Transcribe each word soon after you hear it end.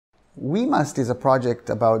WiMUST is a project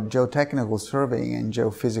about geotechnical surveying and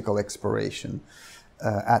geophysical exploration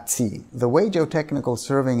at sea. The way geotechnical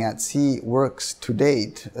surveying at sea works to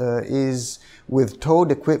date is with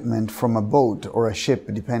towed equipment from a boat or a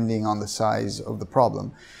ship, depending on the size of the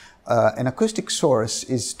problem. An acoustic source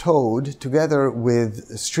is towed together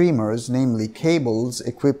with streamers, namely cables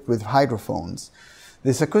equipped with hydrophones.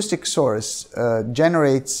 This acoustic source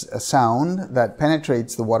generates a sound that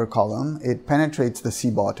penetrates the water column, it penetrates the sea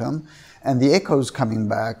bottom, and the echoes coming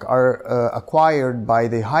back are acquired by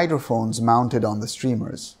the hydrophones mounted on the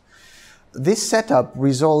streamers. This setup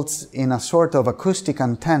results in a sort of acoustic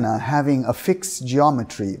antenna having a fixed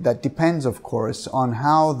geometry that depends, of course, on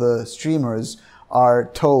how the streamers are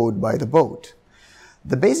towed by the boat.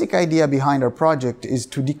 The basic idea behind our project is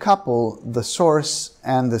to decouple the source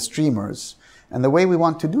and the streamers. And the way we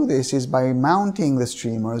want to do this is by mounting the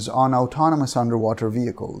streamers on autonomous underwater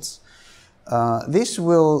vehicles. This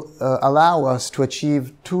will allow us to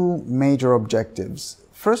achieve two major objectives.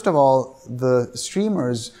 First of all, the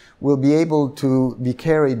streamers will be able to be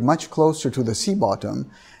carried much closer to the sea bottom,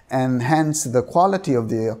 and hence the quality of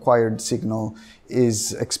the acquired signal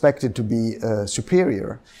is expected to be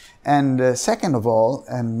superior. And second of all,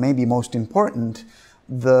 and maybe most important,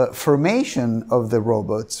 the formation of the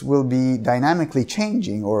robots will be dynamically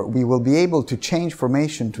changing, or we will be able to change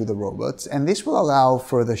formation to the robots, and this will allow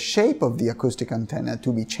for the shape of the acoustic antenna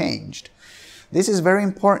to be changed. This is very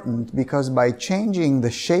important because by changing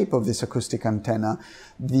the shape of this acoustic antenna,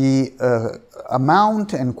 the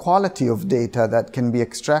amount and quality of data that can be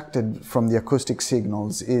extracted from the acoustic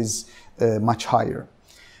signals is much higher.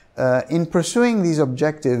 In pursuing these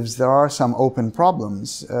objectives, there are some open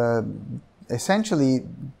problems. Essentially,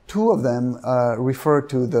 two of them refer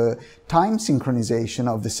to the time synchronization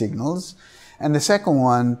of the signals, and the second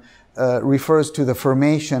one refers to the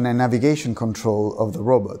formation and navigation control of the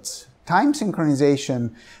robots. Time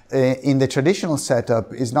synchronization in the traditional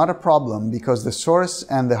setup is not a problem because the source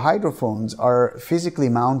and the hydrophones are physically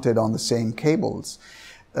mounted on the same cables.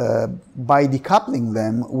 By decoupling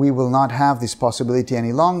them, we will not have this possibility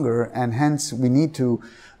any longer, and hence we need to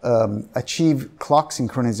achieve clock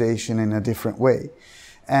synchronization in a different way.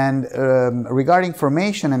 And regarding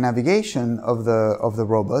formation and navigation of the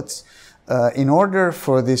robots, in order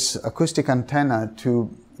for this acoustic antenna to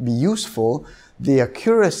be useful, the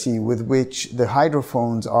accuracy with which the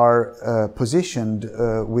hydrophones are positioned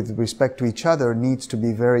with respect to each other needs to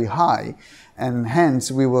be very high, and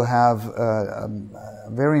hence we will have a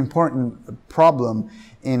very important problem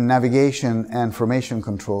in navigation and formation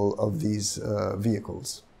control of these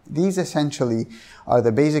vehicles. These essentially are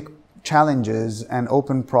the basic challenges and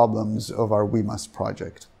open problems of our WiMUST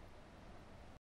project.